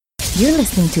You're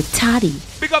listening to Toddy.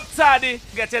 Big up Toddy.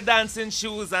 Get your dancing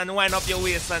shoes and wind up your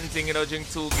waist and thing, drink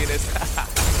 2 Guinness.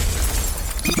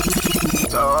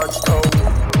 Touchdown.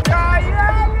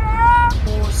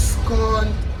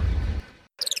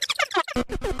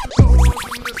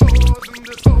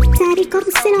 Toddy, come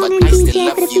sit on and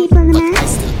DJ for the people, man.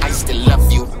 I still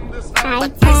love you. Hi,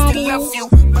 Toddy.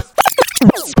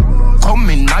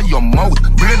 Come in now your mouth.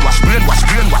 Brainwash.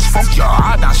 Fuck your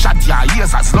heart and shut your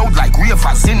ears as loud like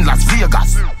ravers in Las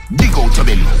Vegas. Dig out your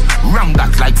belly. Ram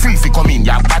that like free come in.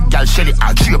 Ya bad girl Shelly.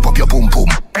 I'll drape up your boom boom.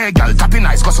 Hey girl, tapping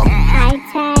nice cause some Hi,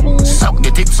 Toddy. Suck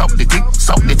the tip.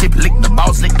 Lick the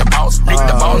balls. No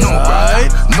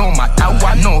brother. No matter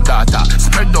what, no data.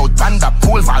 Spread out panda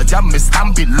pole valve. Me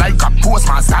stamp it like a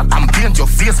postmaster. And paint your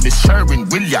face with Sherwin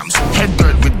Williams. Head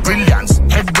girl with brilliance.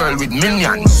 Head girl with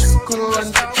millions.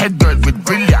 Head girl with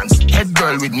brilliance. Head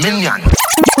girl with millions.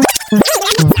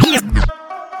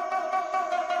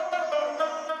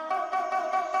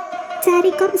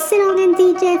 Toddy, come sit on and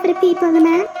DJ for the people,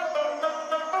 man.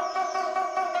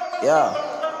 Yeah.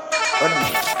 What am I?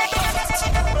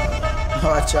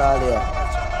 Oh, Charlie.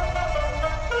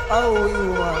 How are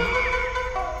you, man?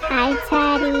 Hi,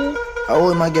 Toddy. How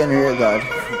am I getting here, God?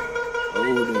 How are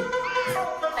you?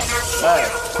 Hey.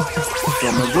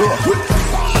 From the door.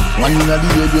 One in the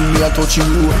head when me a touching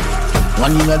you.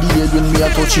 One in the head when me a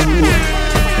touching you.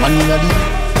 One in the head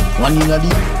when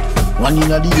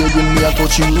me a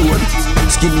touching you.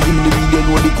 Skinny give me the video,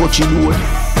 know the coaching road.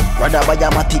 Rather buy a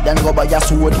matic than go buy a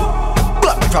sword.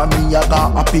 Black from me I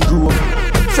got happy groove.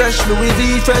 Fresh Louis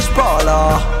V, fresh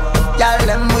Paula. Y'all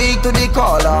them weak to the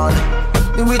call on.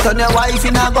 Do it on your wife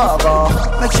in a go-go.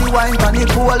 Make she wine on the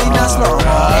pool in a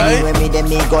slow-mo. Anyway, me dem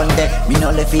me gun there, me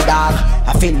no left it dog.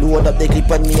 I feel load up the clip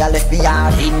when me a left me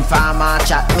hard. Informer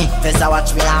chat me, first I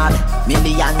watch me hard.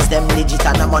 Millions them legit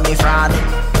and a money fraud.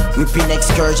 Whipping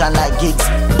excursion like gigs,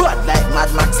 blood like Mad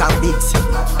Max and Biggs.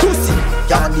 Pussy,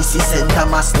 can't this is center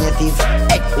mass native.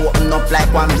 Head open up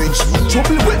like one bridge.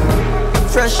 Trouble with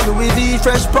fresh Louis V,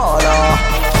 fresh Paula.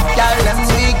 Y'all them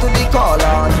weak to the call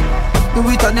on. Do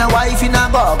it on your wife in a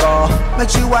go-go. Make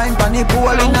she wine pan the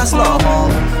pool in a slow-mo.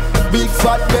 Big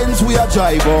fat Benz we a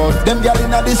drive out. Them gal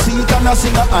inna the seat and a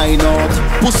sing a high note.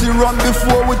 Pussy run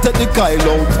before we take the Kyle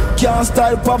out. Can't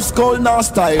style pop skull, nah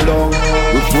style on.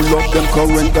 We pull up them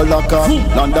current the locker.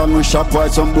 London we shop while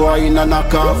some boy in a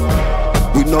knock off.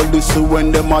 We no listen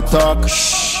when them attack.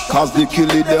 Cause they kill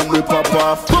it them we pop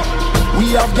off.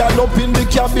 We have gal up in the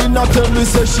cabin and tell me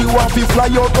say she want to fly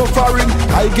out of foreign.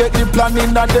 I get the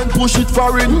planning and then push it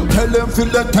foreign. Tell them feel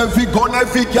that heavy gun,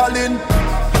 heavy gal in.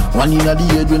 One in the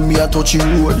head when me a touching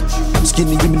road.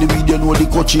 Skinny give me the video, know the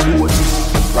coaching road.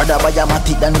 Rather buy a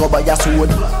matic than go buy a sword.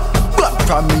 Black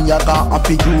from me I got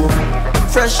happy groove.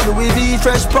 Fresh Louis V,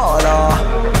 fresh Paula.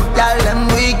 Y'all them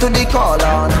weak to the call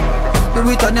on. Do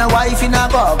it on your wife in a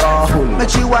go-go. Make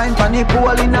she wine pan the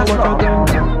pool in a slow.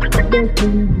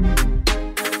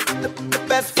 The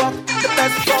best fuck.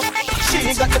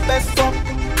 She got the best fuck.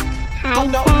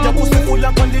 Come down, your pussy full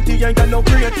of quality, ain't got no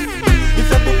grade. If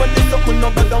you do this stuff, we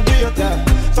no better wait.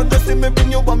 So just see me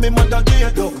bring you on me mother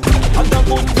gate. And the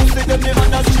good pussy, them the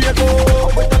man a straight.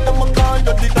 Wait till them a call,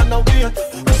 you dig and a wait.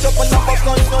 Put up on the back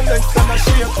line, no legs can a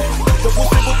shake. The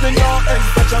pussy put me in your head,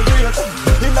 such a rate.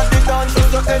 In the dance,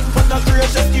 your head for the grey.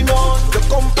 Shaking on, you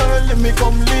come early, me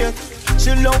come late.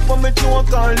 She love for me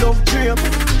choke, I love drape.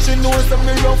 She knows that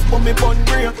me rough, but me bun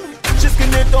break. She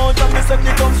skin it out and me set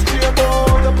it up straight.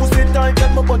 Oh, the pussy tight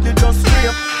and my body just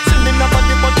straight. See me na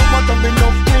body but you want to be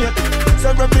enough weight. So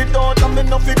rub it out and me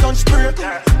no fit on spray.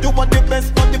 You want the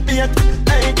best for the bait.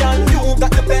 Hey girl, you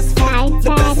got the best fuck. The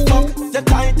best fuck. You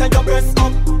tight and your breast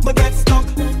up. Me get stuck.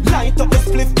 Light up the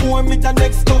split, pour me the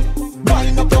next cup.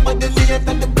 Wind up your body late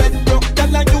and the bed broke. Girl,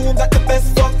 you got the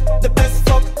best fuck. The best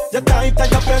fuck. You tight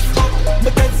and your breast up. Me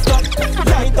get stuck.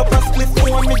 Light up a split,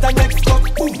 pour me the next cup.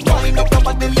 Wind up your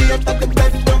body late and the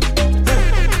bed broke.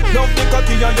 Love the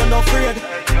cocky and you're not afraid.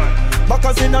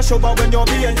 Backers in a shower when you're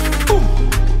being boom.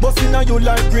 Bustin' on you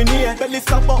like grenade. Belly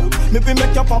slap out, maybe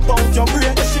make you pop out your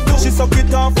brain. She suck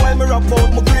it off while me rap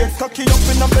out my grace. Cocky up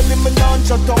in a belly, me down,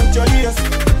 shut out your ears.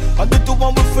 And the two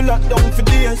one we full lock down for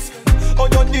days. How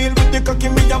you deal with the cocky,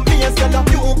 me and me. Girl,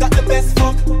 you got the best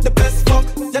fuck, the best fuck.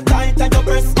 You tight and your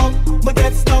breast up, me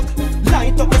get stuck.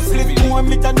 Light up a slip, pour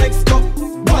me the next cup.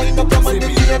 Wind up your body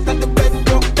late and the bed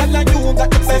broke. Girl, you got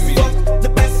the best fuck, the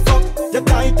best fuck. You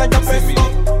tight and your breast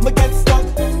up, me get stuck.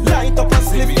 Light up a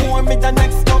slip, pour me the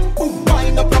next cup.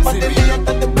 Wind up your body late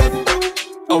and the bed broke.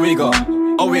 Oh we go.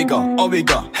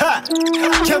 Ha!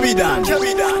 Carry down.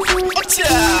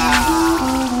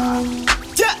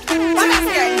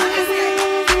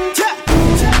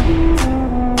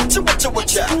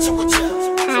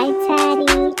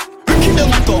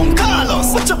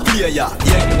 player.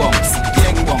 Yang bongs,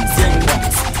 yang bongs, yang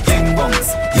bongs, yang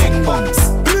bongs, yang bongs.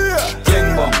 Yang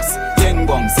bongs, yang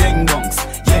bongs, yang bongs,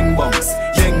 yang bongs,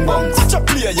 yang bongs. Such a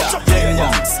player. Yang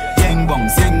bongs, yang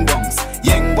bongs, yang bongs,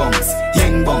 yang bongs,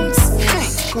 yang bongs.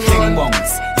 Yang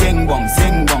bongs, yang bongs,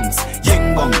 yang bongs,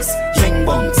 yang bongs, yang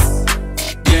bongs.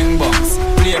 Yang bongs,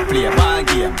 play ball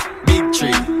game. Big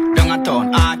tree, down a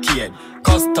town arcade.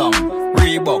 Custom,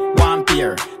 Reebok, one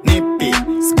pair. Nippy,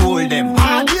 school them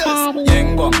hard.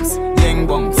 Yang bongs, yang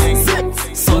bongs, yang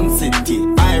bongs. Sun City,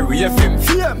 Irie FM.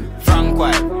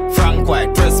 Frank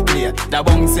White, press play. The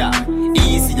bongs ya,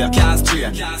 easy you can't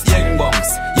strain. Yang bongs,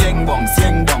 yang bongs,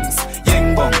 yang bongs,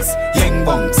 yang bongs, yang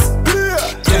bongs.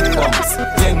 Yang bongs,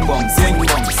 yang bongs, yang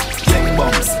bongs, yang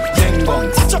bongs, yang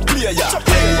bongs. Such a player, yang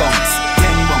bongs,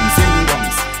 yang bongs, yang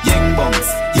bongs, yang bongs,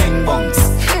 yang bongs.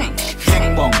 Yang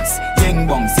bongs, yang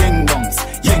bongs, yang bongs,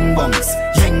 yang bongs,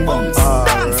 yang bongs.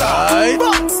 Alright.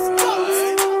 Bongs.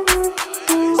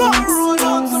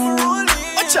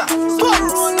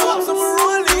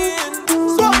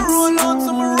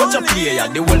 Watch a player,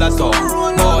 the whole of town.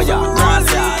 Boya,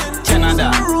 Brazil, Canada,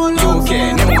 UK,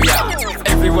 New York.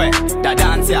 Everywhere, the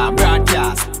dance ya,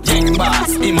 broadcast. Yang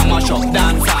bass, imama shop,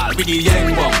 dance hall. With the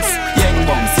yang bongs, yang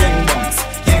bongs, yang bongs,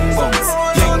 yang bongs,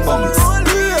 yang bongs.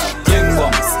 Yang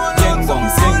bongs, yang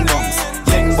bongs, yang bongs,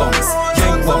 yang bongs,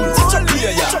 yang bongs. Watch a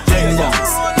player, yang bongs,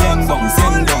 yang bongs,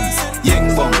 yang bongs, yang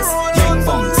bongs, yang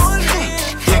bongs.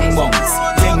 Yang bongs,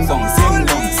 yang bongs, yang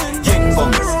bongs, yang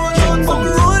bongs, yang bongs.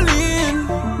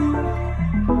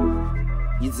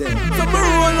 Some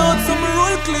roll out, some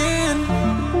roll clean.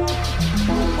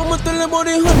 I'ma tell them about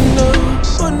the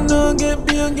Honda, get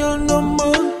me a girl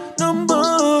number.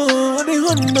 The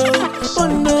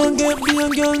Honda, get me a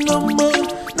girl number.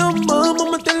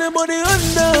 I'ma tell them about the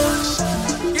Honda,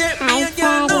 get me a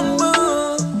girl number.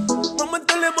 I'ma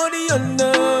tell them about the Honda,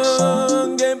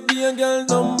 get me a girl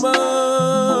number.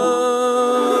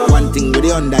 One thing with the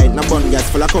Honda, it no bun gas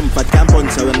full of comfort. Can't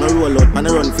punch her when I roll out, man I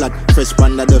run flat. Fresh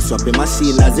panda dust up in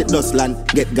machine as it does land.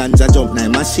 Get ganja jump now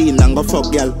machine and go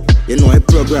fuck girl. You know a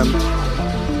program.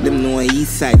 Them know a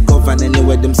east side govern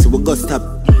anywhere them see we go stop.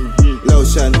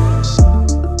 Lotion.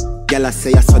 Girl I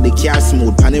say I saw the car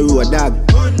smooth pan the road dog.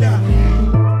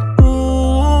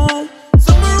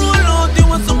 Some roll out, you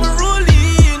want some roll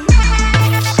in.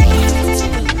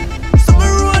 Some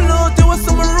roll out, you want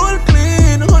some roll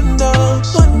clean. Honda,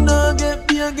 get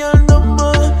me a girl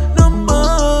number. The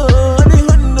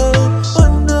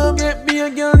Honda, get me a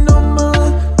girl number.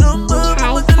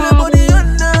 I'ma tell you about the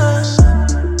Honda.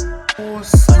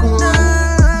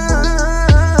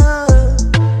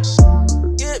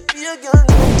 Get me a girl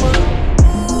number.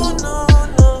 No.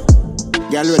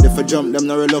 Girl ready for jump, them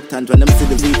no reluctant when them see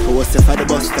the vehicle was set for the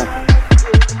bus stop.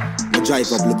 Me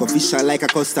drive up, look official like a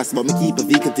Costas, but me keep a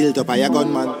vehicle tilt up, I a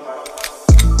gunman.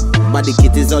 Body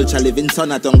kit is ultra living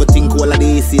son, I don't go think all of the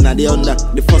AC in the under.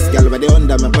 The first girl where the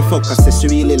under, make me fuck her, say she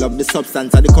really love the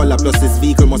substance of the color, plus this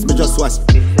vehicle must be just washed.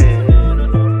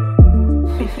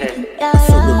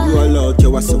 So we roll out,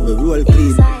 you so we roll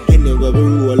clean. Anywhere we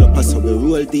roll up, so we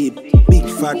roll deep. Big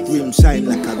fat rim shine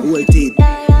like a gold teeth.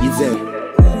 Easy.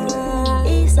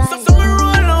 Some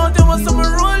roll out, you want some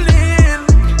roll in.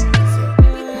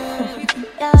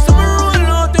 Some roll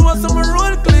out, you want some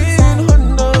roll clean.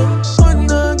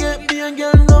 Honda, get me a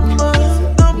girl number.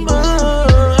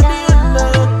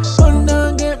 Honda,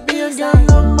 get me a girl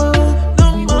number.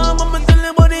 I'ma tell you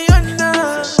about the Honda.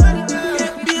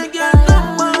 Get me a girl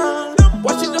number.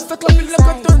 Watch it just clap it like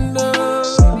a thunder.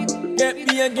 Get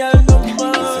me a girl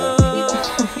number.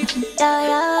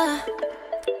 Yeah.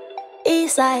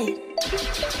 Eastside.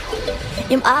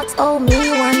 Him ask how me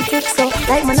one fix up.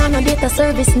 Like man on a data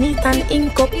service neat and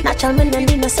ink up. Natural men and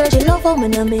in a surgery love how me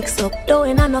no mix up. Though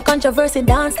in a no controversy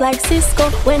dance like Cisco.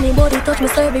 When anybody touch my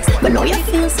cervix, but now you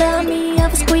feel say me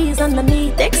have a squeeze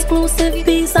underneath. Exclusive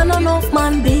piece and enough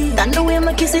man beat. And the way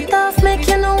me kiss it off make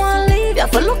you no one leave. You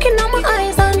for looking at my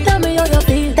eyes and tell me how you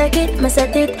feel. Take it, me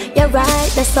set it, you're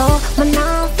right, that's all. Me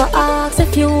now for ask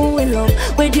if you in love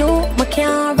with you. Me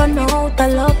can't run out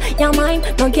of love. Your mind,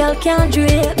 no girl can't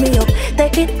drape me up.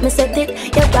 Take it, me set it,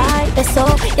 you're right, that's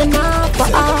all. You're not for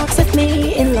ask if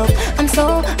me in love. I'm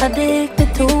so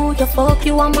addicted to your fuck.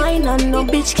 You are mine and no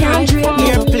bitch can't drape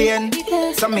me up. Airplane,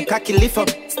 so me cocky lift up,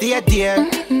 stay there.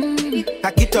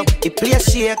 Cock it up, it play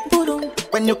shake.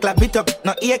 When you clap it up,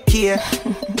 no ear care.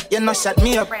 You no shut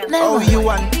me up. Oh, you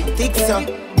want thick so?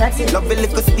 Love a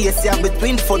little space here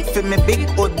between foot for me big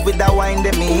hood with a wine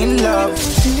that me in love.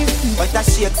 But I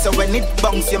shake so when it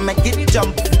bounce you make it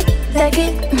jump. Take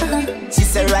it. She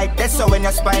say right there so when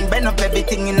your spine bend up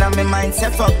everything in my mind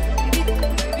say fuck.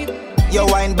 Your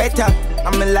wine better,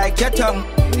 I'm like your tongue.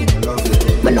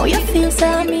 But know you feel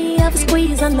say me have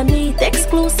squeeze underneath.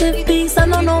 Exclusive piece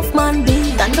and enough man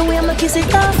beat. And the way I'ma kiss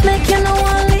it off make you know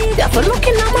I leave. You for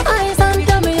looking at my eyes and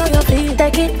tell me how you feel.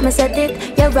 Take it, me said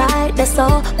it, you're right, that's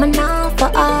all. Man now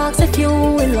for ask if you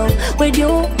in love with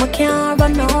you, me can't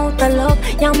run out of love.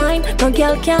 You're mine, no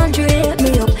girl can't drape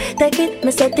me up. Take it,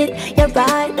 me said it, you're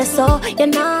right, that's all. You're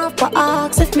not for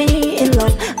ask if me in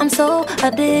love. I'm so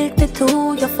addicted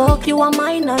to your fuck, you are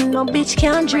mine and no bitch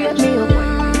can't drape me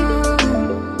up.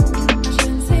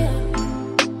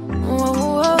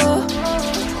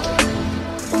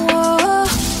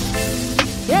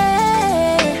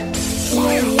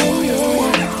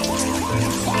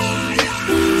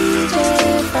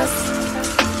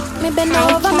 Bend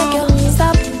over, make you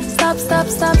stop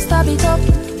it up.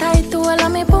 Tight to all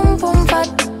of me pum pum fat.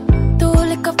 Too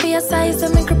liquor for your size,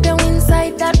 and me grip you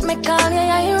inside. That me call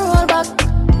you roll back.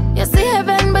 You see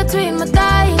heaven between my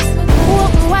thighs.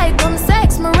 Open wide, come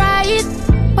sex me right.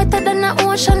 Wetter than the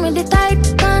ocean with the tide.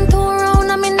 Can't turn around,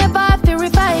 and me never have to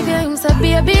revive you. Him say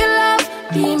baby love,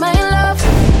 be my love.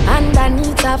 And I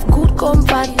need to have good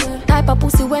comfort. Type of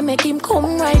pussy where make him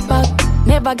come right back.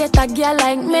 Never get a girl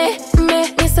like me.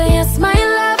 Me say yes, my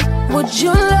love. Would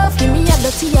you love? Give me a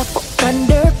dirty, a fuck and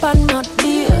dirt and not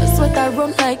beer. Sweat I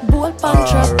run like bull pan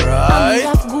trap. And me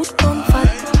have good comfort.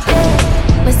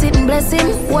 Yeah. Me sit and bless him,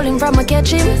 hold him from a catch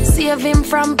him. Save him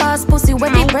from past pussy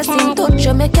when he press him. Touch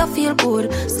you, make you feel good.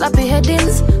 Slappy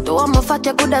headings. Do want my fat,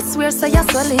 you could have swear so you're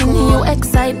swelling. You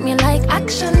excite me like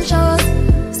action shows.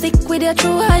 Stick with your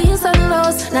true highs and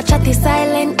lows. Not chatty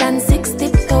silent and 6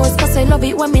 tiptoes. Cause I love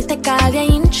it when me take all your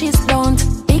inches down.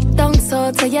 Big down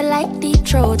so you like deep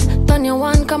throat. Turn your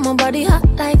one, come on body hot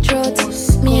like throat.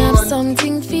 Me have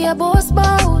something for your boss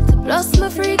bout. Plus me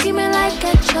freaky me like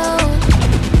a chow.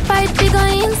 Fight big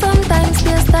in sometimes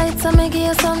feels tight. So me give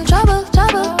you some trouble.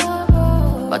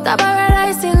 But I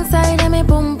paradise inside and me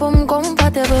boom boom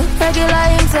comfortable. Regular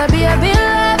him say baby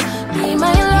love, be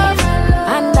my love.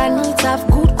 And I need to have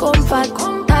good comfort.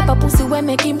 Type of pussy where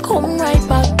make him come right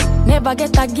back. Never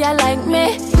get a girl like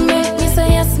me. Me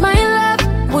say yes, my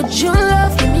love. Would you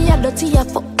love? Give me a dirty, a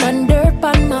fuck and dirt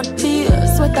and not beer.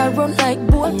 Sweat I run like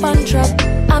bull pan trap.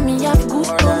 And me have good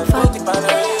comfort. If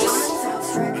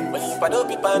I do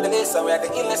people on the list, so we have the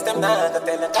illness them now. That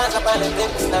tell the cause of all the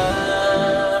things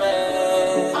now.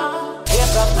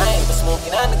 From night, but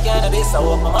smoking on the cannabis. I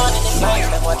walk my morning in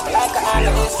life, and watch me like an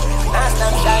artist. Last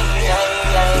time shiny,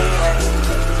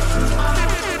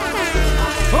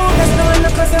 oh, that's the one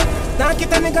look us up. Knock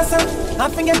it and niggas up. I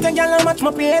forget to girl how much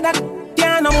more pay that.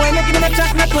 Yeah, no more, give me a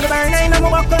chat, not to the bar, I'm a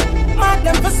walker. Mark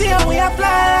them for see how we are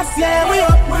flash, yeah, we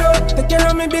up. Take care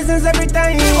of me business every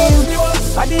time.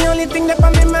 But the only thing that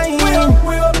on me mind.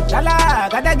 Chala,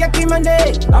 gotta get him on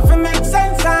day. I feel make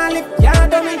sense, and if you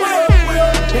do me.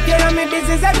 Take care of me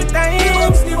business every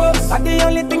time. But the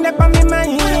only thing that on me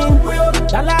mind.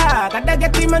 Chala, gotta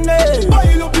get him on day.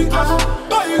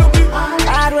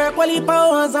 Hard work, well, he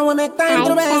powers, and we make time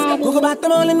to rest. Go back to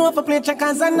them all in for play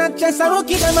checkers and not chess. I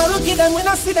rookie them, we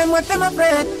not see them, what them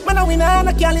afraid. Man, I win and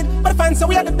I call it, but fans so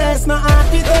we are the best, no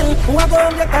hard to tell. Who I go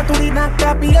and get that to the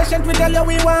doctor, patient, we tell you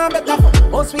we want better.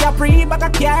 Us we are free, but I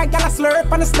care, got a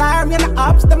slurp and a star. Me and the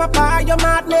ups, them a fire, your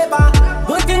mad neighbor.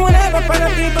 Good thing we never find a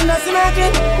people, not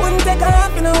imagine. Wouldn't take a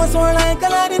half, you know, what's more like a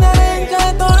lot in a range,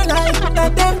 I don't like,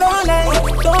 that them don't like.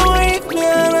 Don't worry if me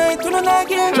alright, we don't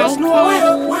like it. Just know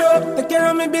we up. Take care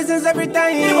of me business every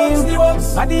time.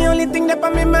 But the only thing that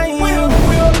on me mind.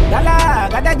 Gala,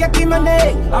 gotta get him on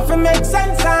day. I feel make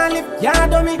sense and if you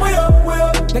do me.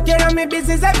 Take care of me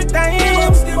business every time.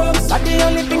 But the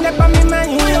only thing that on me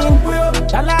mind.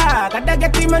 Gala, gotta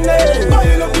get him on day.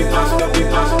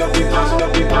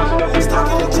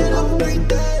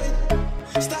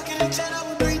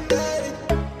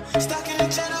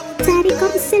 Daddy,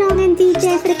 come sit down and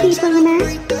DJ for the people,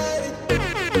 man.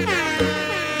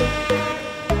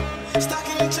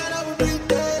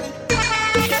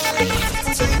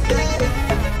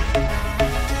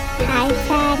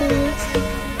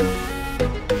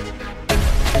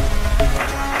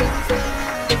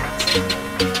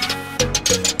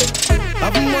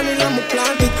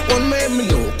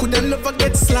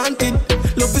 Slanted.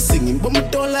 Love is singing, but me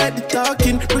don't like the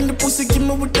talking. Bring the pussy, give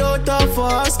me without half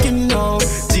asking now.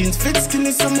 Jeans fit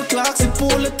skinny, so my clocks, a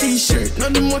polo t-shirt.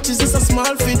 Nothing much is just a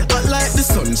small fit. Hot like the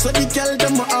sun, so the girl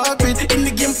them my heartbeat. In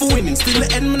the game for winning, still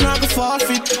the end, me not go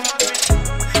forfeit.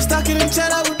 Stacking and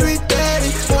chat, I would do it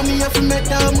daddy. Want me up and met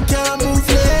down, we can't move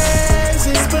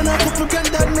lazy. Spend a couple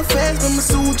grand on my face, when my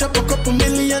suit drop a couple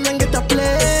million and get a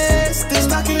place. Still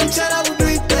stacking and chat, I would do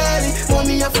it daddy. Want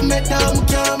me up and met down, we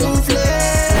can't move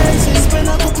lazy. Spend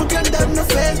a couple grand on my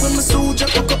face, when my suit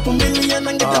drop a couple million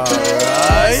and get a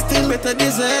better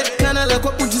desert. Kinda like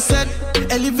what would you said.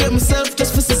 Elevate myself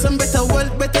just for see some better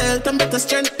wealth, better health and better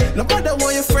strength. No matter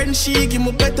what your friend, she give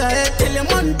me better head. Tell your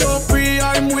man don't pray,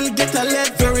 arm will get a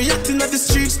lead. Very acting at the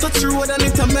streets, touch the road and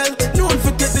it a melt. No one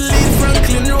for take the lead,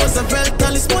 Franklin Roosevelt.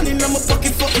 All this money in my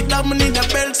pocket, fuck it, that money in the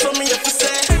belt. So me have to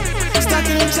say,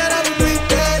 starting in chat, I will do it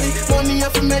daily. Money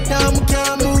have to make down, we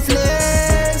can't move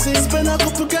lazy. Spend a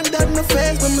couple grand on my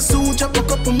face, when my suit drop a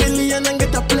couple million and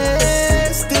get a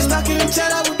place. Still starting in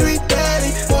chat, I will do it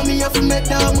daily. Money have to make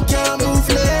down, we can't move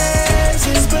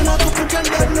lazy. Spend a couple grand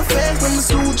on my face, when my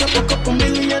suit drop a couple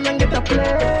million and get a place.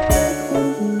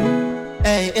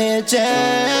 Hey, AJ,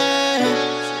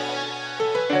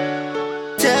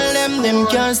 tell them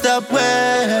can't stop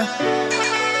where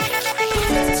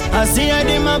I see I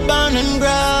did my born and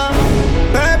grow.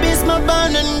 Purpose my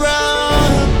born and grow.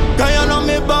 Cause you know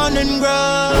me born and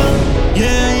grow.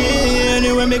 Yeah,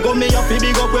 anyway me go me happy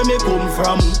big up where me come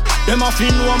from. Them a fin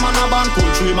know man a band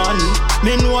country man.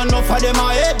 Me know enough of them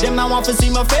a hate. Them now want to see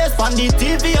my face on the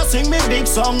TV. I sing me big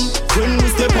song. When we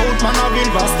step out man a real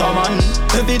rasta man.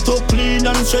 Every top clean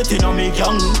and straight in a me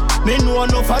young. Me know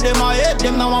enough of them a hate.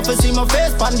 Them now want to see my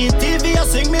face on the TV. I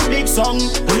sing me big song.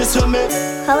 Listen me.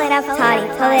 Pull it up, Toddy,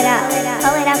 pull it up.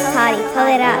 Pull it up, Toddy, pull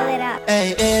it up.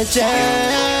 Hey, AJ,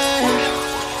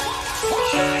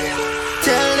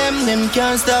 tell them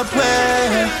can't stop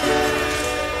where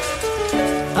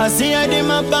I see I did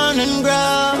my born and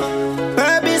grow.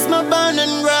 Purpose my born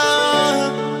and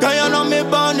grow. Cause you know me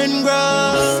born and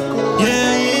grow.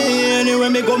 Yeah, anyway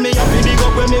me go me happy big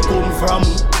up where me come from.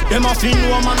 Them a fin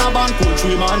know man a band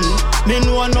country man. Me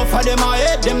know enough of them a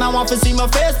hate. Them now want to see my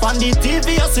face on the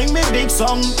TV. I sing me big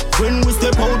song. When we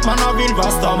step out man a real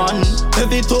rasta man.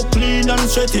 Every top clean and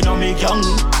straight in a me young.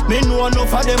 Me know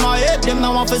enough of them a hate. Them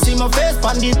now want to see my face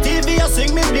on the TV. I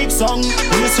sing me big song.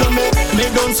 Listen me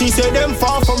don't see say them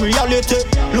far from reality.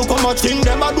 Look how much thing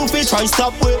them a do fi try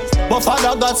stop with. But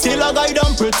Father God still a guide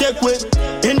and protect with.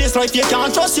 In this life you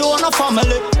can't trust you on a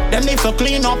family. Them need to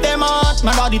clean up them heart.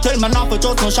 My daddy tell me not to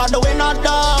trust no shadow in a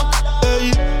dark.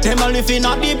 Hey, them a living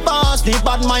at the past. The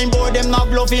bad mind boy them not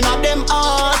bluffing at them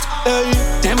heart. Hey,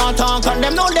 them a talk and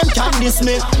them know them can't diss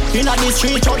me. In a the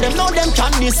street out them know them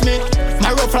can't diss me.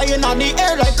 My rope flying on the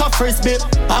air like a frisbee.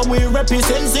 I will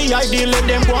represent the idea, let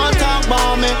them go and talk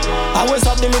about me. I always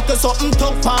have the little something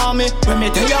tough for me. When me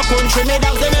tell your country, me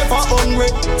dance them for hungry.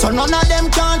 So none of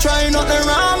them can try nothing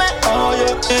around me. Oh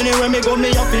yeah, anyway me go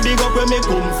me happy big up where me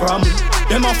come from.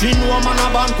 Them a fin know man a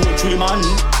band country man.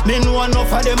 Me know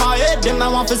enough of them a hate. Them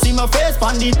now want to see my face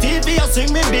on the TV. I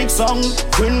sing me big song.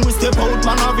 When we step out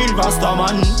man a real rasta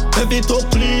man. Every top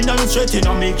clean and straight in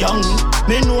a me young.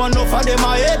 Me know enough of them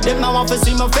a hate. Them now want to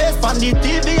see my face on the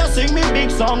TV. I sing me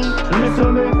big song.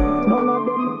 Listen me, none of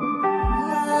them.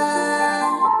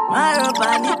 My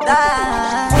Ropanita.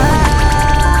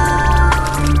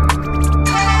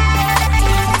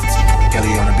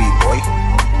 Kelly on the beat, boy.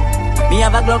 Me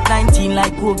have a Glock 19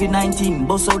 like COVID-19.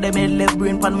 Boss out them head left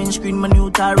brain pan windscreen. My new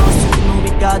Taurus, you know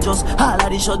it gorgeous. All of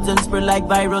the shots and spread like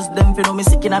virus. Them feel me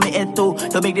sick in me head too.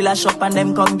 Don't make the last shop and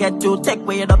them come get you. Take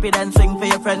way it up it and swing for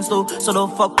your friends too. So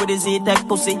don't fuck with the Z-Tech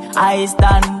pussy. I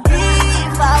stand.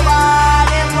 If I want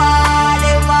them.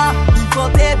 If a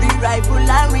baby rifle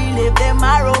and we live them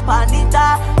a rope and it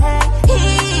hey.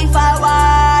 If I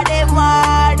want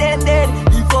them dead.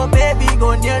 If a baby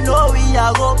gun you know we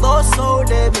a go bust out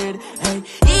them head.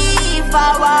 If I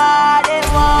want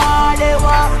them.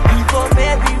 If a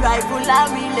baby rifle and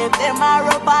we live them a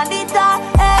rope and it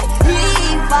hey.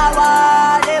 If I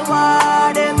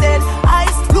want them dead. I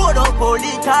load up all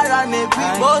the car and make we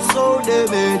bust out them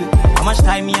head. How much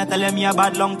time me a tell you me a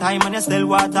bad long time and you still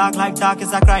want talk like talk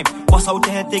is a crime. Bust out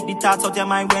your head, take the thoughts out your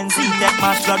mind when see take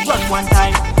mash blood run one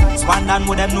time. Span down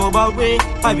with them know about way.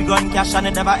 5 gun cash and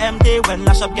it never empty. When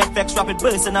lash up get vexed, rapid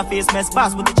burst in a face. Mess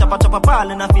bass with the chopper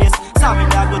ball in a face. Sammy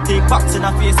dad will take box in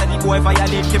a face. Any boy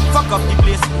violate him fuck up the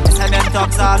place. SMM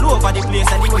talks all over the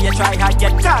place. Anyway you try hard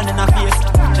get canned in a face.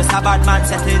 Just a bad man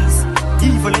settings.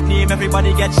 Evil at name,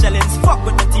 everybody get shellings. Fuck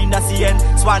with the team that's the end.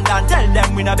 Swan down, tell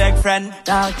them we no beg friend.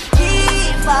 Dog.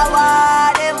 If I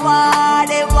want them.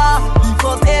 If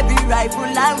a baby rifle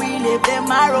and we live them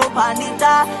a rope and it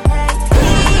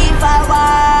if I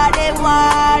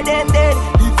want them dead.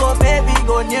 If a baby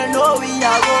gun you know we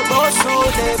a go bust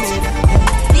out them head.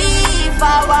 If I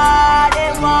want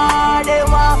them.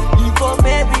 If a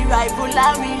baby rifle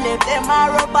and we live them a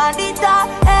rope and it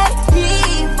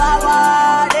if I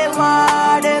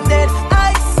want them dead.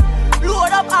 Ice,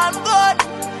 load up and gun.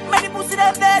 Many pussy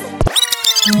them dead.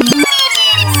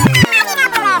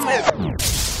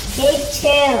 Big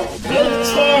chill.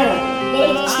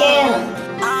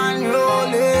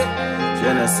 Unruly.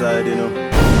 Genocide, you know.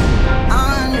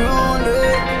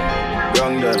 Unruly.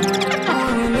 Young them.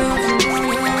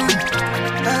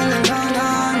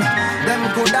 Them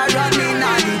coulda run in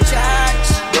on the church.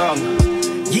 Wrong.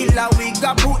 Gilla we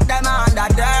got put them under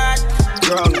dirt.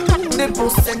 Wrong. The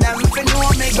pussy them fi know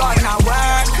me gonna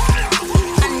work.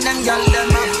 And them gyal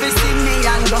them a fi see me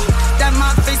and go. Them a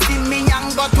fi see me and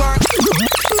go to work.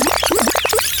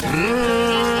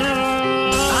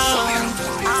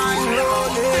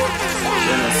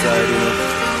 Genocide, you know.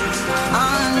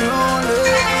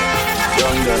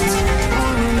 Young them.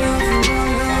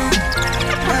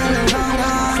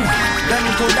 Them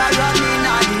coulda run in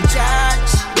on the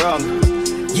church. Wrong.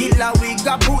 Gilla we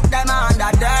got put them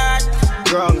under dirt.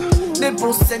 Wrong. The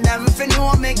pussy them fi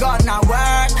know me gonna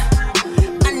work.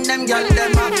 And them gyal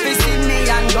them a fi see me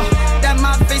and go. Them a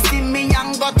fi see me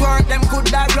and go to work. Them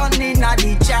coulda run in on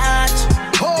the church.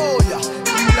 Oh yeah.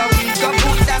 Gilla we got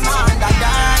put them under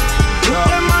dirt. Put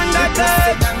them under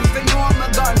dirt. The pussy them fi know me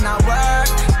gonna work.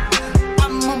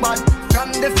 I'm bad from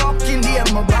the fucking day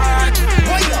my birth.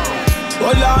 Oh yeah.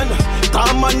 Hold on,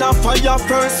 come on a fire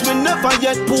first. We never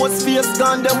yet post face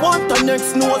gone. Them want the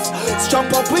next nose.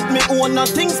 Strap up with me own and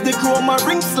things. The chroma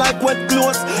rings like wet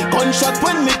clothes. Gunshot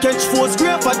when me catch force.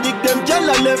 Grave a dick them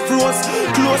yellow left rose.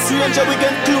 Close range we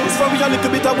get close. For we a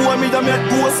little bit of boy me da make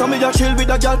ghost. And me a chill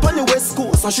with a girl on the west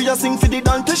coast. And she a sing for the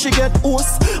dance till she get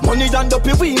host. Money done up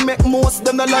we make most.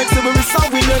 Them the like say we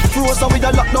resolve we let froze. And we da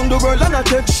lock down the world and I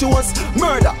take shows.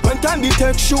 Murder when time they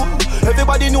take show.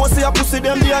 Everybody knows say a pussy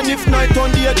them day and if night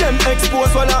on day them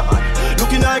expose well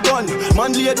looking I gun.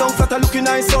 Man lay down flat looking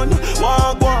I son.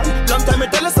 Walk one. Long time me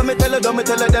tell us and me tell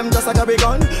them just like a big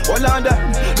gun. Hold on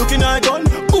them. Looking I gun.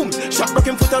 Boom. Shot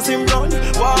broken foot as him run.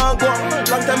 Walk one.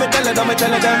 Long time me tell them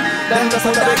just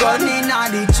like a big gun. In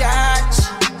on the church.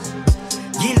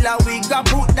 Gilla we got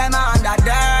put them under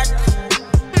dirt.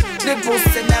 The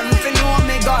pussy them fi know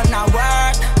me gonna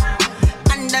work.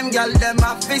 And them gyal them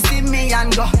a fi see me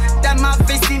and go. Them a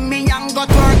fi see me and go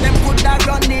to work. Them coulda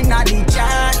run in on the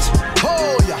church.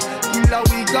 Oh yeah. Gilla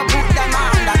we got put them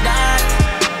under dirt.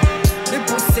 The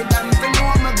pussy them fi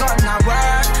know me gonna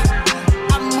work.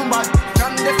 I'm bad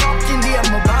from the fucking day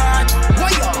my birth. Why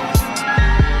yo?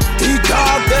 The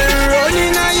cartel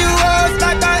running on you house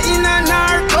like a in a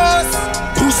narcos.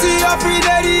 Pussy up with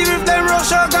that even if them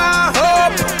rush a gun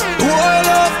up. Hold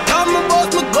up, come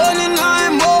about my gun in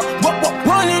I'm up.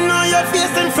 Running on your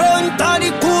face in front of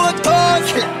the court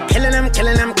house. Killing them,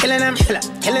 killing them, killing them,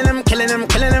 killing them, killing them,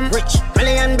 killing them. Rich,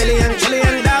 billion, billion,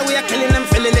 trillion. That we are killing them,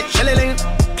 filling it, chilling.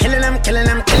 Killing them, killing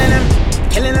them, killing them.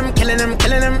 Killing them, killing them,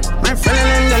 killing them. My friend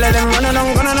and yell at them, run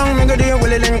along, me go deal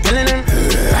with them, killing them.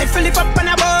 I fill it up on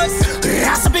a bus,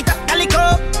 ass up, pick up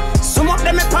calico. Sum up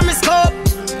them, I promise scope.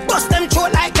 Bust them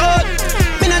throat like gold.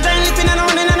 Been a giant living and a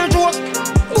running and a joke.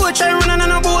 Boy try running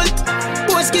and a bolt.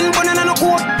 Boy skin burning and a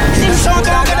coat. Him shout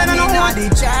out and a on the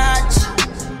church.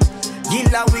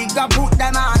 Gilla we got put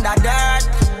them under dirt.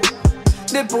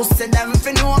 The pussy them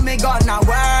fi know me gonna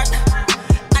work.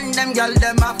 And them gyal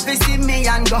them a fi see me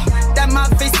and go. Them a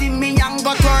fi see me and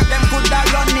go to work. Them coulda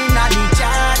run in a the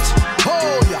church.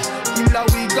 Oh yeah. Gilla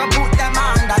we got put them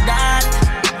under dirt.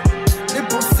 The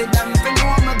pussy them fi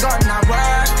know me gonna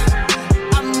work.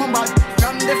 I'm bad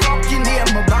from the fucking day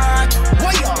my birth.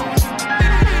 Why yo?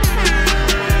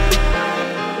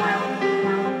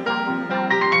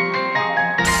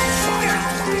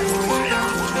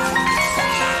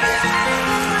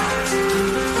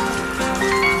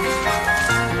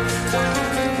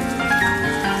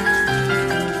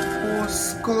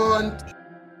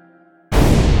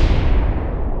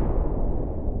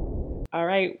 All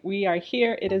right, we are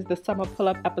here. It is the summer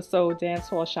pull-up episode,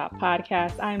 Dancehall Shop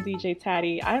Podcast. I'm DJ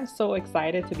Taddy. I'm so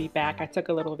excited to be back. I took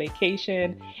a little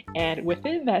vacation, and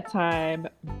within that time,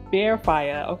 Bear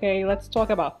Fire. Okay, let's talk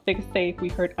about Fixtape. We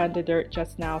heard Under Dirt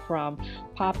just now from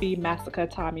Poppy, Massacre,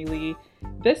 Tommy Lee.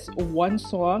 This one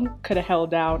song could have held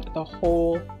down the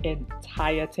whole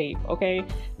entire tape, okay?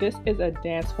 This is a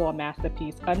dancehall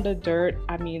masterpiece. Under Dirt,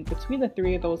 I mean, between the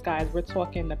three of those guys, we're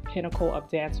talking the pinnacle of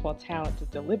dancehall talent. The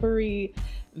delivery,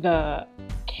 the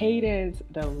cadence,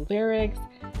 the lyrics.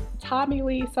 Tommy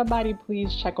Lee, somebody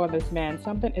please check on this man.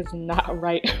 Something is not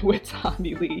right with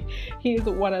Tommy Lee. He's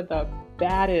one of the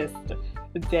baddest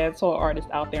dancehall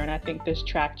artists out there, and I think this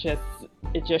track just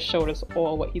showed us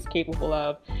all what he's capable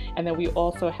of. And then we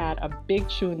also had a big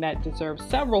tune that deserves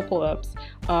several pull-ups.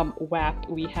 WAP,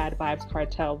 we had Vibes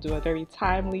Kartel do a very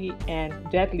timely and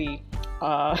deadly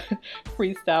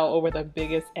freestyle over the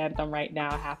biggest anthem right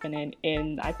now happening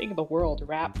in, I think, the world,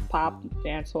 rap, pop,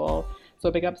 dancehall. So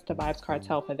big ups to Vibes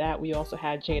Kartel for that. We also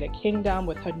had Jada Kingdom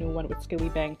with her new one with Skilly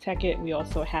Bang Tech It. We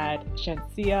also had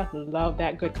Shensia, love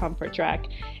that Good Comfort track.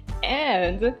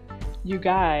 And you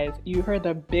guys, you heard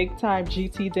the big time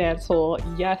GT dancehall.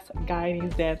 Yes,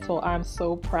 Guyanese dancehall. I'm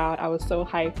so proud. I was so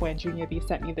hyped when Junior B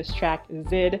sent me this track,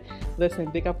 Zid. Listen,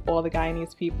 big up all the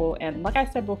Guyanese people. And like I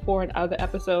said before in other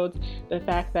episodes, the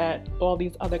fact that all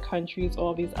these other countries,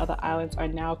 all these other islands are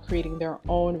now creating their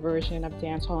own version of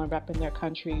dancehall and repping their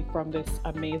country from this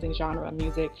amazing genre of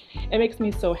music, it makes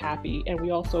me so happy. And we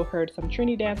also heard some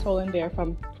Trini dancehall in there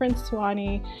from Prince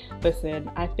Swanee. Listen,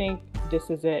 I think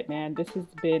this is it, man. This has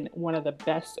been one of the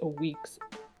best weeks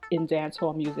in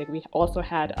dancehall music. We also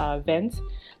had Vent.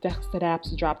 Dexter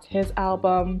Daps dropped his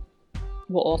album.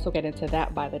 We'll also get into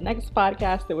that by the next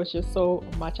podcast. There was just so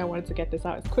much. I wanted to get this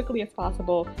out as quickly as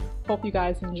possible. Hope you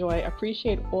guys enjoy.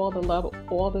 Appreciate all the love,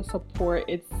 all the support.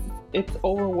 It's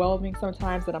overwhelming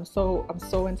sometimes, and I'm so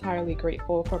entirely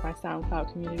grateful for my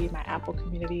SoundCloud community, my Apple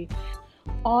community.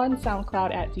 On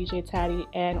SoundCloud at DJ Taddy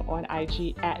and on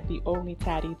IG at The Only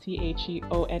Taddy,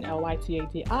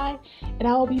 TheOnlyTaddy. And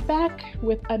I will be back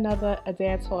with another A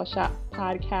Dancehall Shop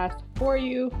podcast for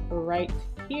you right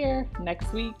here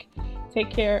next week. Take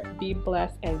care, be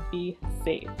blessed, and be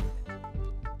safe.